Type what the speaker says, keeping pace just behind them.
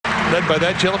led by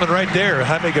that gentleman right there,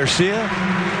 Jaime Garcia.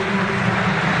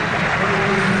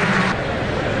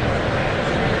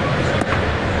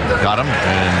 Got him,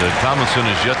 and Tomlinson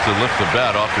is yet to lift the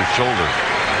bat off his shoulder.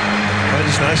 That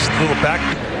is nice little back.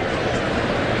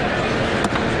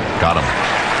 Got him.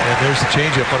 And there's the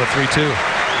changeup on a 3-2.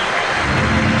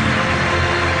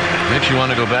 Makes you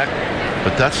want to go back,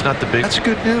 but that's not the big. That's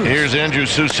good news. Here's Andrew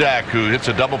Susac, who hits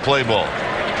a double play ball.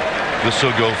 This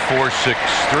will go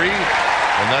 4-6-3,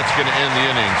 and that's going to end the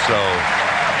inning. So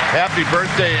happy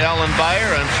birthday, Alan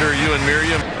Beyer. I'm sure you and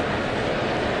Miriam.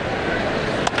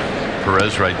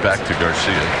 Perez right back to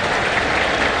Garcia.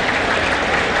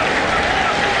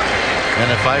 And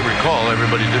if I recall,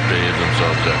 everybody did behave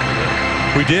themselves after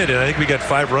that. We did, and I think we got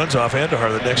 5 runs off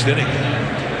Andahar the next inning.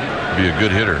 Be a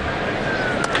good hitter.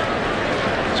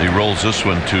 As he rolls this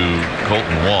one to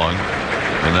Colton Wong,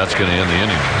 and that's going to end the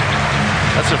inning.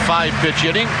 That's a 5-pitch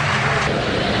inning.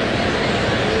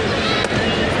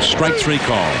 Strike 3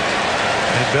 call.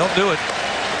 And Bell knew it.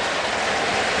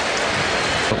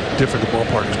 Different the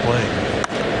ballpark is playing.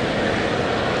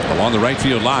 Along the right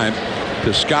field line,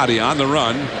 Piscotty on the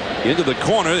run into the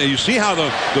corner. You see how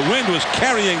the wind was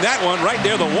carrying that one right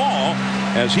near the wall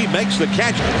as he makes the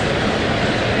catch.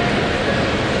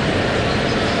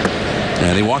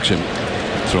 And he walks him,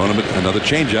 throwing him another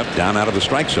changeup down out of the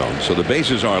strike zone. So the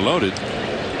bases are loaded.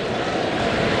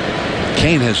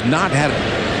 Kane has not had it.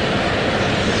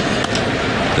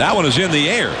 That one is in the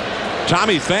air.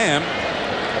 Tommy Pham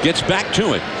gets back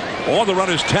to it. All the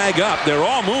runners tag up. They're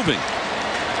all moving.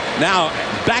 Now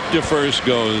back to first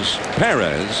goes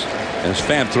Perez as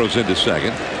Pham throws into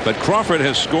second. But Crawford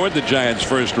has scored the Giants'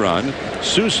 first run.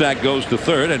 Susac goes to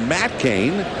third, and Matt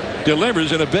Cain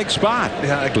delivers in a big spot.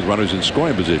 Yeah, with runners in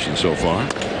scoring position so far.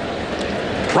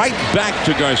 Right back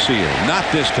to Garcia. Not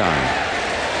this time.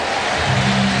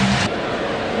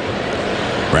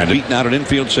 Brandon beaten out an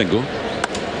infield single.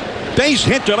 Base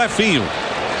hit to left field.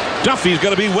 Duffy's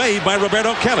going to be waved by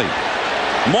Roberto Kelly.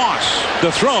 Moss,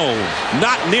 the throw,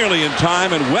 not nearly in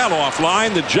time and well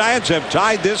offline. The Giants have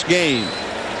tied this game.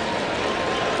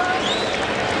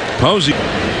 Posey.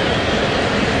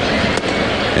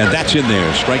 And that's in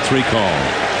there. Strike 3 call.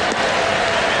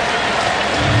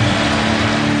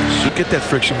 So get that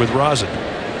friction with Rosin.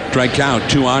 Strike count,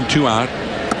 2 on, 2 out.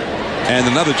 And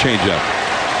another changeup.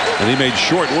 And he made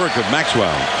short work of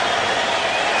Maxwell.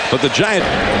 But the Giants.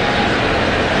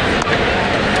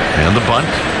 And the bunt.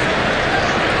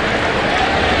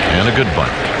 And a good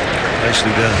bunt.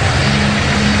 Nicely done.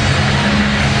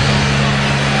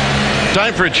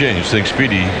 Time for a change. Thanks,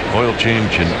 Speedy Oil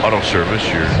Change and Auto Service.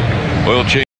 Your oil change.